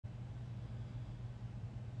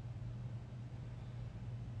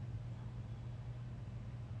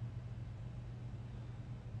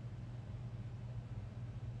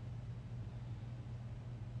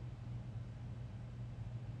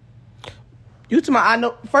You to my, I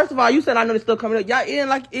know. First of all, you said I know this stuff coming up. Y'all, it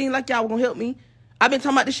ain't like y'all were gonna help me. I've been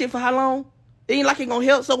talking about this shit for how long? It ain't like it gonna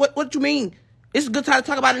help. So what you mean? It's a good time to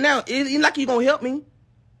talk about it now. It ain't like you gonna help me.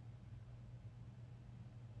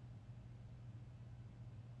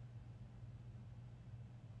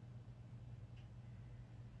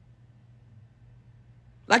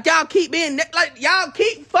 Like y'all keep being, like y'all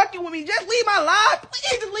keep fucking with me. Just leave my life.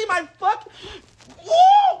 Please just leave my fucking,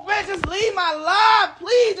 woo, man, just leave my life.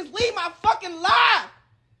 Please just leave my fucking life.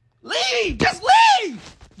 Leave. Just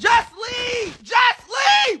leave. Just leave. Just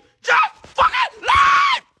leave. Just fucking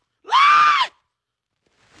leave. Leave.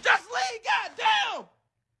 Just leave. Goddamn.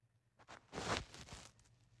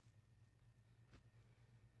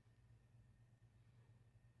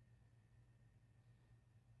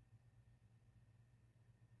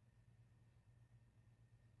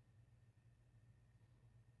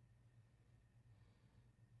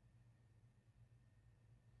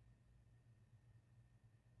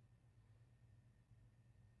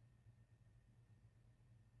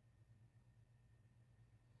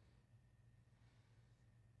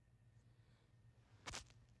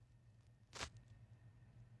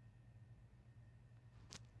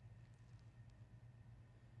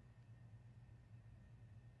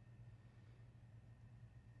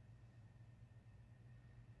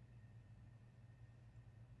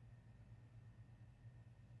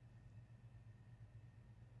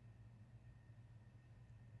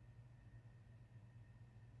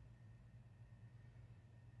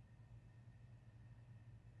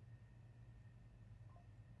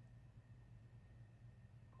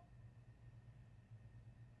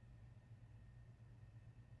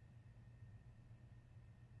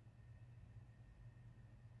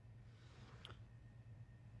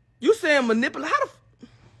 You saying manipulate? How the?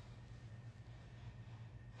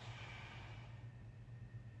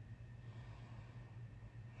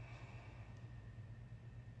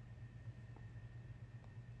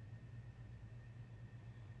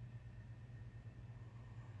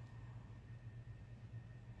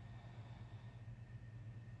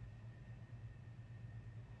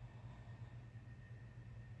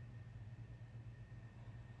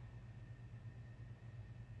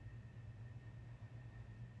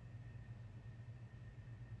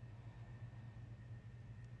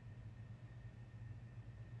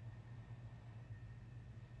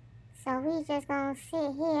 So we just gonna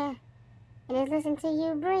sit here and just listen to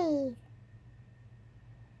you breathe.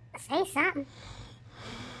 Say something.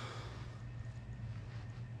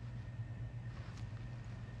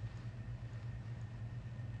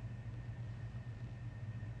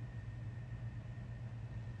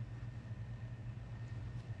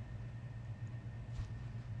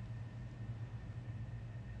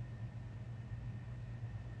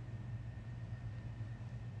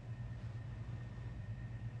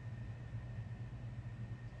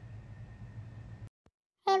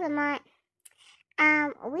 Hey Lamont,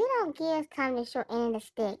 we don't give Tom the short end of the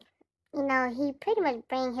stick. You know, he pretty much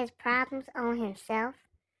bring his problems on himself.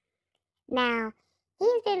 Now,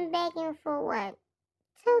 he's been begging for what,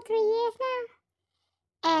 2-3 years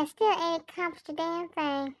now? And still ain't accomplished a damn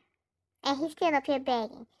thing. And he's still up here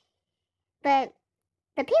begging. But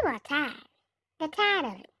the people are tired. They're tired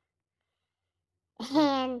of it.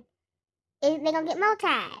 And they're gonna get more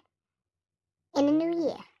tired in the new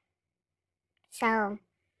year. So,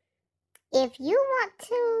 if you want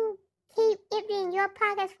to keep emptying your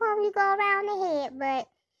pockets for him, you go around the head, but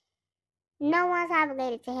no one's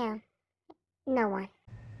obligated to him. No one.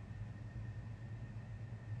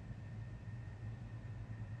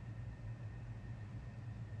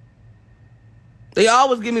 They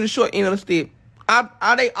always give me the short end of the stick.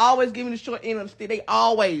 They always give me the short end of the stick. They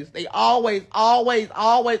always, all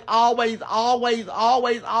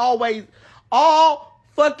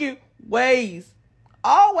fucking ways.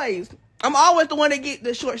 Always. I'm always the one that get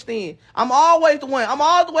the short stand. I'm always the one. I'm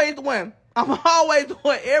always the one. I'm always the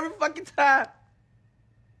one every fucking time.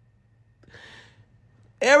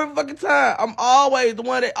 Every fucking time. I'm always the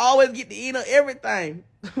one that always get the end of everything.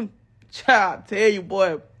 Child, tell you,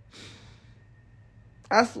 boy.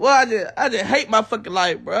 I swear, I just hate my fucking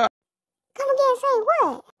life, bro. Come again, say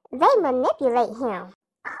what? They manipulate him.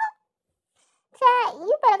 Child,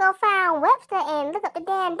 you better go find Webster and look up the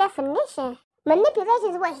damn definition.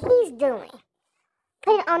 Manipulation is what he's doing.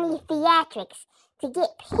 Put it on these theatrics to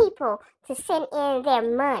get people to send in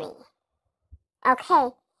their money. Okay?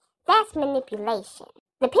 That's manipulation.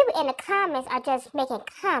 The people in the comments are just making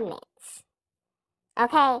comments.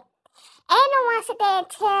 Okay? Ain't no one sit there and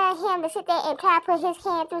tell him to sit there and try to put his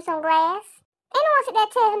hand through some glass. Ain't no one sit there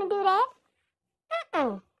and tell him to do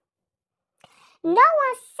that. No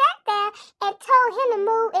one sat there and told him to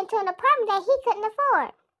move into an apartment that he couldn't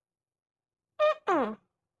afford.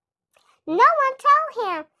 No one told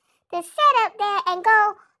him to sit up there and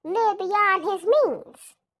go live beyond his means.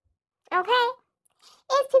 Okay?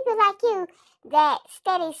 It's people like you that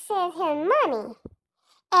steady sends him money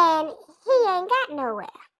and he ain't got nowhere.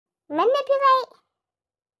 Manipulate?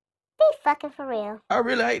 Be fucking for real. I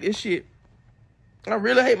really hate this shit. I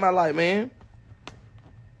really hate my life, man.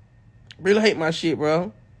 Really hate my shit,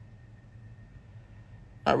 bro.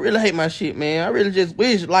 I really hate my shit, man. I really just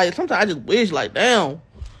wish, like, sometimes I just wish, like, damn.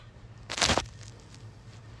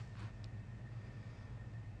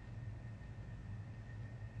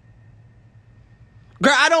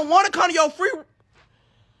 Girl, I don't want to come to your free...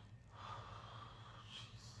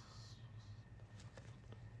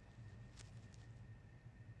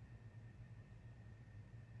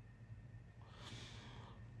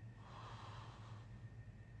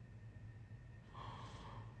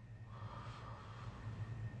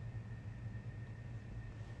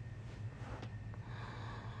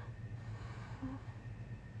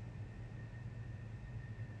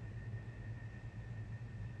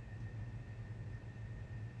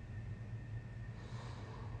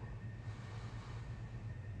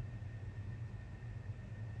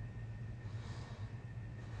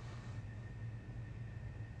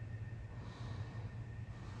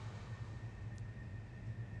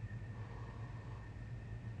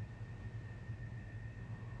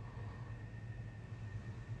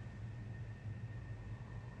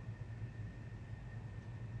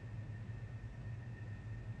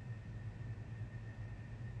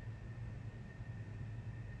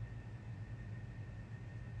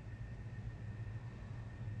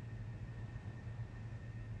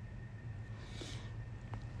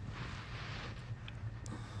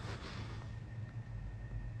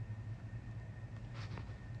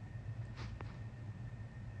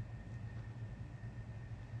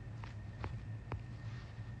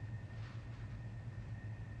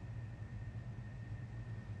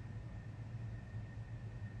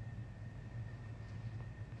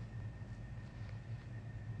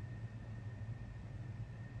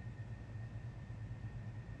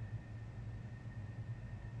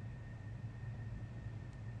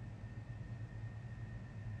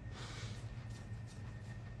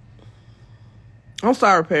 I'm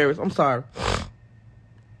sorry, Paris. I'm sorry.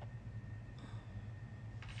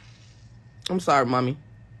 I'm sorry, mommy.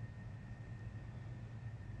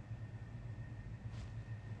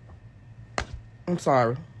 I'm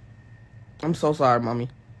sorry. I'm so sorry, mommy.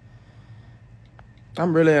 I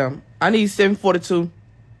really am. I need 742.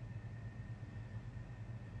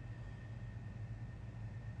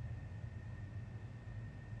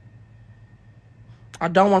 I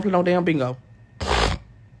don't want to play no damn bingo.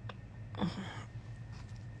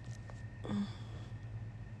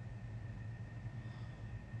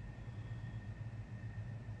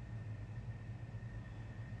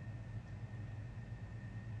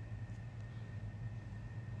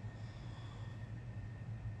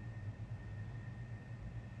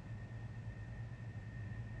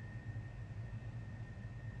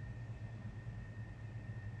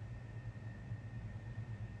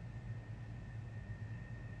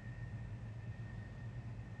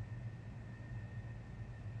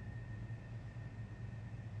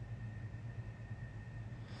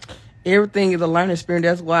 Everything is a learning experience.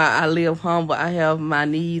 That's why I live humble. I have my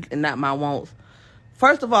needs and not my wants.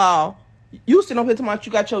 First of all, you sitting up here talking about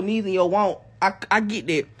you got your needs and your want. I get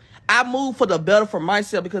that. I moved for the better for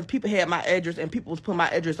myself because people had my address and people was putting my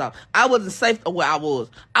address out. I wasn't safe where I was.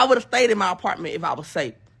 I would have stayed in my apartment if I was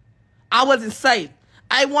safe. I wasn't safe.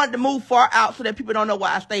 I wanted to move far out so that people don't know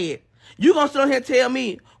where I stayed. You gonna sit on here and tell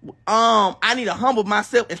me, I need to humble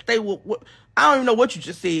myself and stay with I don't even know what you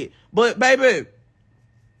just said. But baby,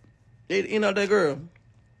 you know that girl.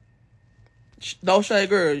 Don't say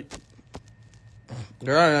girl.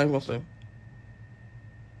 Girl, I ain't gonna say.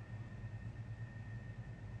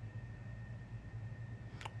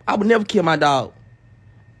 I would never kill my dog.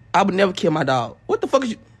 I would never kill my dog. What the fuck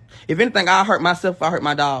is you? If anything, I'll hurt myself if I hurt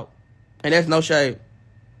my dog. And that's no shade.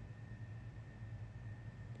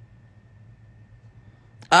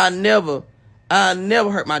 I never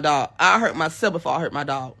hurt my dog. I hurt myself before I hurt my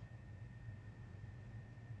dog.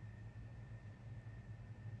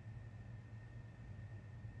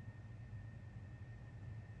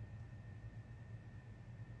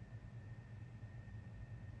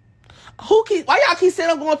 Why y'all keep saying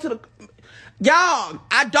I'm going to the... Y'all,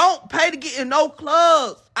 I don't pay to get in no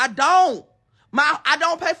clubs. I don't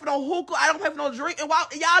pay for no hookah. I don't pay for no drink. And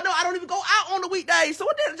y'all know I don't even go out on the weekdays. So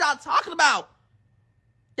what the hell y'all talking about?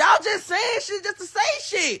 Y'all just saying shit just to say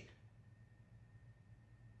shit.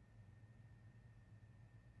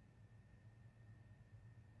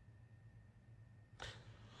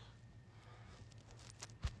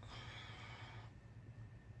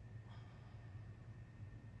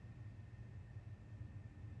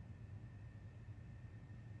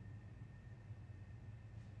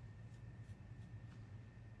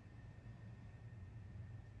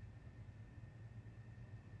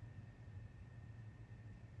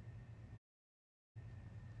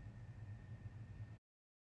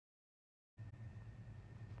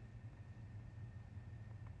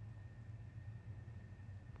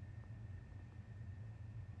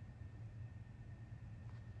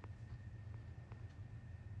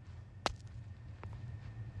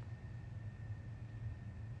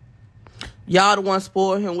 Y'all the one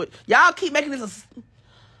spoil him with. Y'all keep making this a...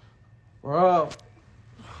 Bro.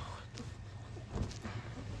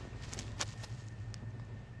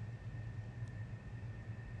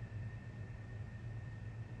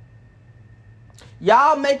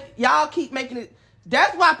 Y'all keep making it.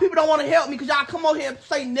 That's why people don't want to help me, because y'all come on here and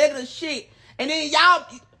say negative shit. And then y'all...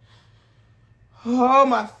 Oh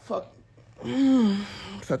my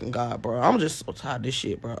fucking God, bro. I'm just so tired of this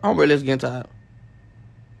shit, bro. I'm really getting tired.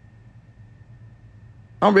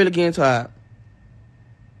 I'm really getting tired.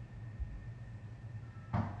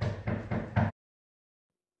 Don't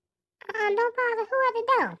bother. Who at the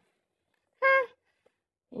door? Huh?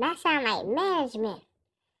 That sound like management.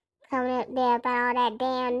 Coming up there about all that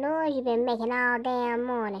damn noise you've been making all damn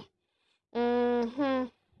morning. Mm-hmm.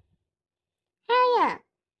 Hurry up.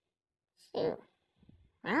 Shoot.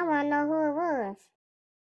 I wanna know who it was.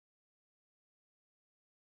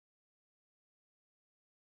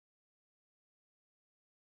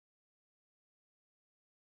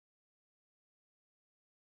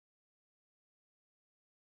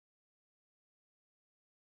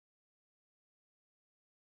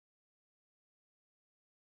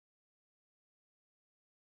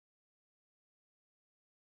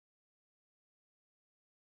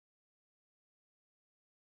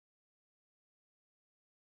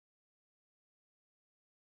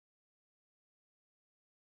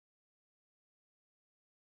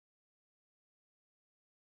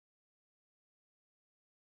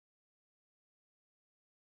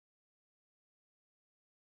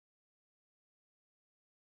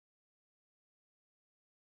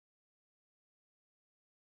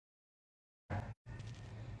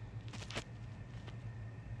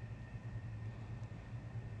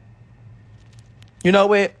 You know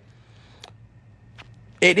what?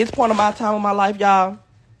 At this point in my time in my life, y'all,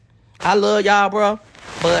 I love y'all, bro,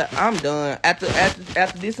 but I'm done. After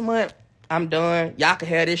this month, I'm done. Y'all can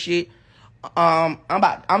have this shit. I'm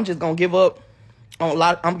just gonna give up on a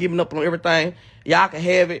lot. I'm giving up on everything. Y'all can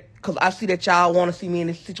have it, cause I see that y'all want to see me in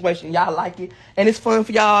this situation. Y'all like it, and it's fun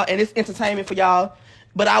for y'all, and it's entertainment for y'all.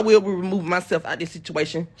 But I will be removing myself out of this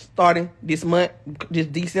situation starting this month, this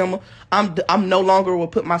December. I'm no longer will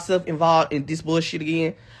put myself involved in this bullshit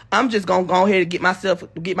again. I'm just gonna go ahead and get myself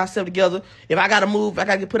together. If I gotta move, if I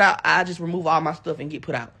gotta get put out, I just remove all my stuff and get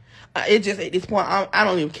put out. It just at this point, I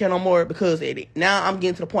don't even care no more, because now I'm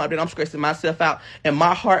getting to the point that I'm stressing myself out, and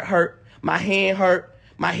my heart hurt, my hand hurt,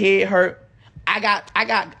 my head hurt. I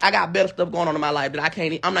got better stuff going on in my life that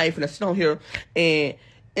I'm not even gonna sit on here and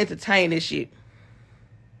entertain this shit.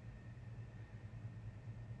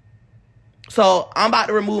 So I'm about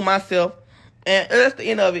to remove myself, and that's the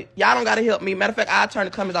end of it. Y'all don't gotta help me. Matter of fact, I'll turn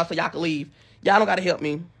the comments off so y'all can leave. Y'all don't gotta help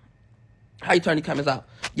me. How you turn the comments off?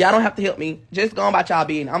 Y'all don't have to help me. Just go on about y'all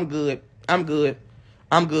being. I'm good. I'm good.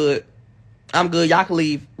 I'm good. I'm good. Y'all can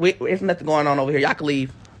leave. There's nothing going on over here. Y'all can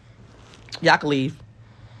leave. Y'all can leave.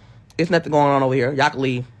 There's nothing going on over here. Y'all can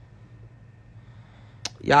leave.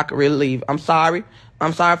 Y'all can really leave. I'm sorry.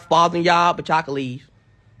 I'm sorry for bothering y'all, but y'all can leave.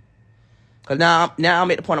 Cause now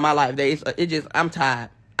I'm at the point of my life that I'm tired.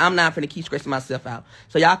 I'm not finna keep stressing myself out.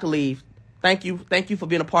 So y'all can leave. Thank you for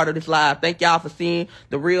being a part of this live. Thank y'all for seeing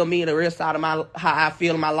the real me, the real side of how I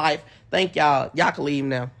feel in my life. Thank y'all. Y'all can leave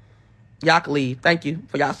now. Y'all can leave. Thank you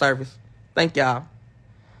for y'all service. Thank y'all.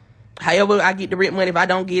 However I get the rent money, if I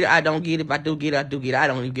don't get it, I don't get it. If I do get it, I do get it. I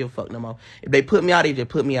don't even give a fuck no more. If they put me out, they just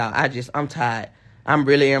put me out. I'm tired. I'm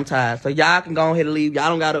really am tired. So y'all can go ahead and leave. Y'all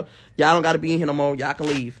don't gotta be in here no more. Y'all can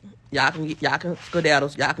leave. Y'all can skedaddle.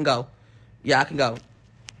 Y'all can go. Y'all can go.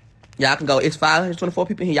 Y'all can go. It's 524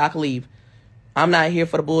 people here. Y'all can leave. I'm not here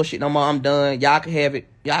for the bullshit no more. I'm done. Y'all can have it.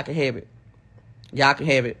 Y'all can have it. Y'all can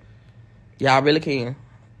have it. Y'all really can.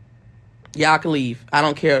 Y'all can leave. I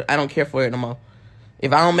don't care. I don't care for it no more.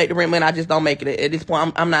 If I don't make the rent money, I just don't make it. At this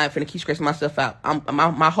point, I'm not finna keep stressing myself out.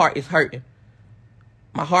 My heart is hurting.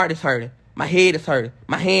 My heart is hurting. My head is hurting.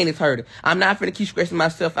 My hand is hurting. I'm not finna keep stressing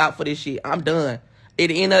myself out for this shit. I'm done. At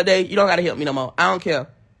the end of the day, you don't gotta help me no more. I don't care.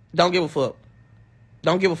 Don't give a fuck.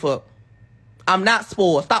 Don't give a fuck. I'm not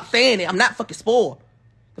spoiled. Stop saying it. I'm not fucking spoiled.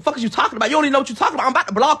 The fuck is you talking about? You don't even know what you're talking about. I'm about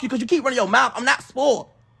to block you because you keep running your mouth. I'm not spoiled.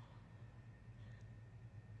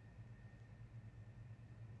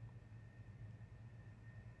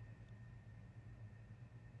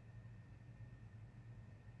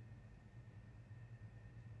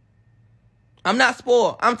 I'm not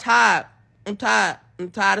spoiled. I'm tired. I'm tired. I'm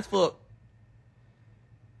tired as fuck.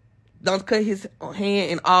 Don't cut his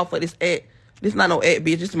hand and all for this act. This is not no act,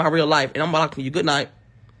 bitch. This is my real life. And I'm blocking you. Good night.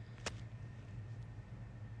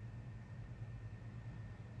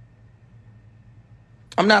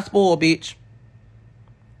 I'm not spoiled, bitch.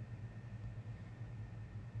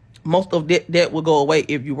 Most of that will go away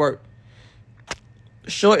if you work.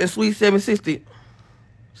 Short and sweet 760.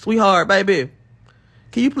 Sweetheart, baby.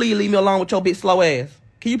 Can you please leave me alone with your big slow ass?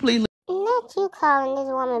 Can you please Not you calling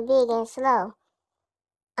this woman big and slow.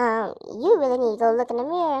 You really need to go look in the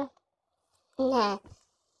mirror. Nah,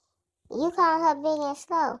 you calling her big and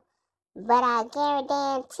slow. But I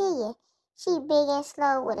guarantee you, she big and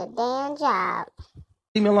slow with a damn job.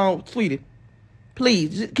 leave me alone, sweetie?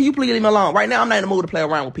 Please, can you please leave me alone? Right now, I'm not in the mood to play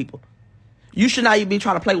around with people. You should not even be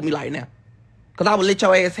trying to play with me like now. Because I would let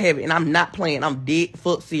your ass have it, and I'm not playing. I'm dead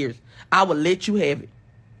fuck serious. I would let you have it.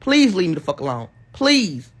 Please leave me the fuck alone.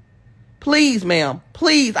 Please. Please, ma'am.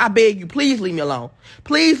 Please, I beg you. Please leave me alone.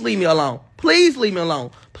 Please leave me alone. Please leave me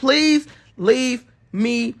alone. Please leave me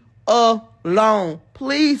alone.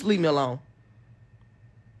 Please leave me alone.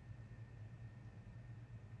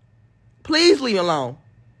 Please leave me alone.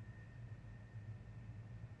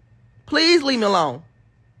 Please leave me alone.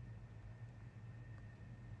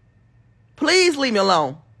 Please leave me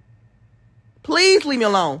alone. Please leave me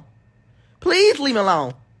alone. Please leave me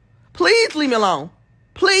alone. Please leave me alone.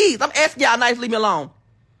 Please, I'm asking y'all nice, leave me alone.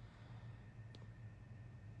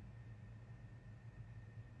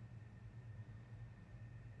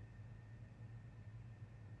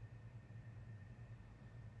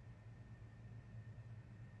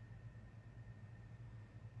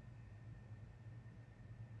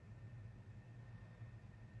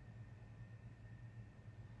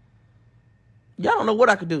 Y'all don't know what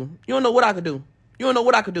I could do. You don't know what I could do. You don't know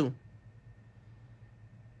what I could do.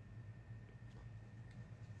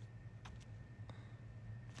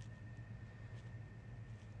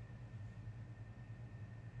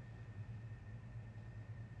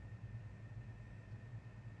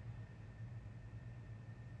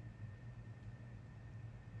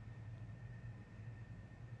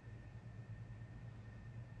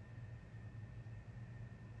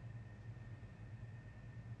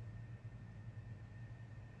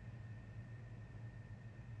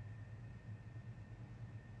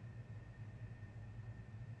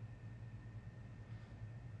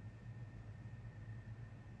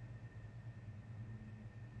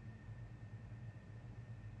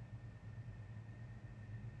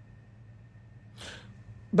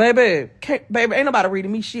 Baby, baby, ain't nobody reading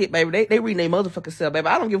me shit, baby. They reading their motherfucking self, baby.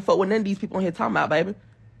 I don't give a fuck what none of these people on here talking about, baby.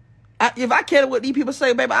 If I cared what these people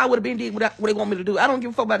say, baby, I would have been did what they want me to do. I don't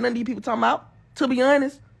give a fuck about none of these people talking about, to be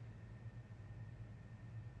honest.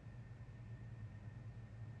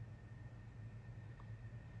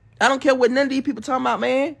 I don't care what none of these people talking about,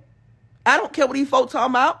 man. I don't care what these folks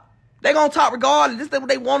talking about. They gonna talk regardless. This is what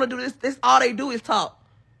they want to do. This all they do is talk.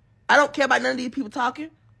 I don't care about none of these people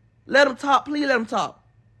talking. Let them talk. Please let them talk.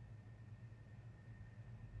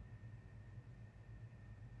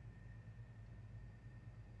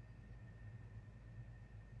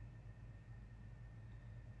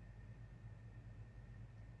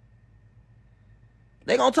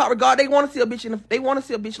 They gonna talk regardless. They want to see a bitch they want to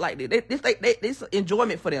see a bitch like this. This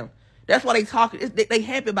enjoyment for them. That's why they talking. They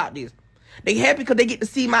happy about this. They happy because they get to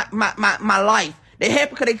see my life. They happy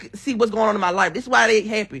because they see what's going on in my life. This is why they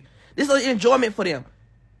happy. This is enjoyment for them.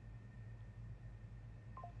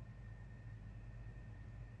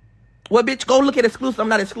 Well, bitch, go look at exclusive. I'm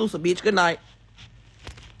not exclusive, bitch. Good night.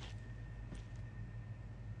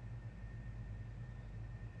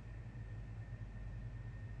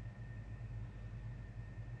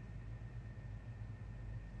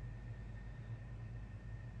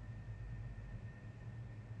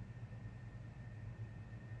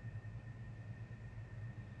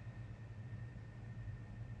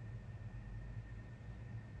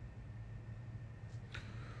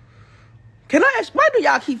 Can I ask, why do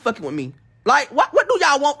y'all keep fucking with me? Like, what do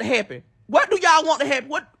y'all want to happen? What do y'all want to happen?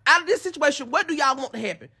 What out of this situation, what do y'all want to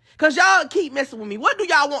happen? Because y'all keep messing with me. What do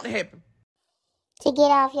y'all want to happen? To get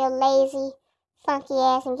off your lazy, funky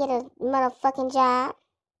ass and get a motherfucking job.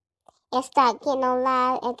 And start getting on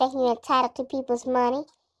live and thinking you're entitled to people's money.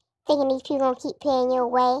 Thinking these people gonna keep paying your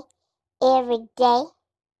way every day.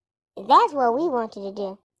 That's what we want you to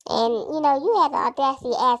do. And, you have the audacity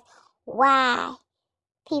to ask why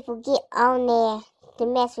people get on there to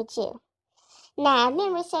mess with you. Now, if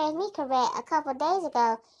memory serves me correct, a couple days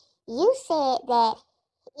ago, you said that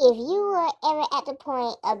if you were ever at the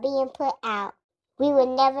point of being put out, we would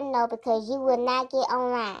never know because you would not get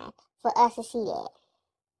online for us to see that.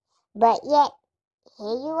 But yet,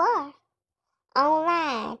 here you are,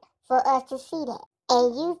 online for us to see that.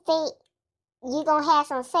 And you think you're going to have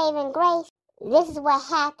some saving grace? This is what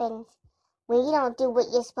happens when you don't do what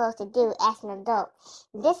you're supposed to do as an adult.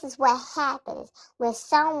 This is what happens when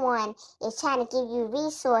someone is trying to give you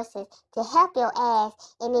resources to help your ass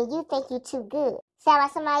and then you think you're too good. Sound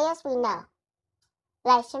like somebody else we know,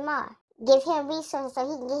 like Shamar. Give him resources so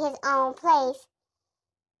he can get his own place,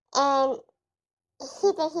 and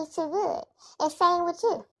he think he's too good. And same with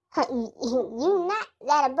you. You not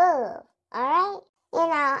that above, alright? You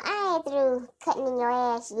know, I ain't through cutting in your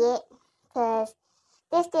ass yet, because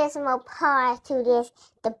there's still some more parts to this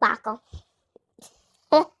debacle.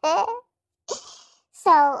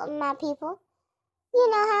 So, my people, you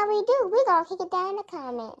know how we do. We're going to kick it down in the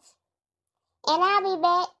comments. And I'll be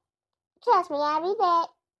back. Trust me, I'll be back.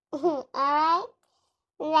 Alright?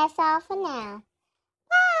 That's all for now.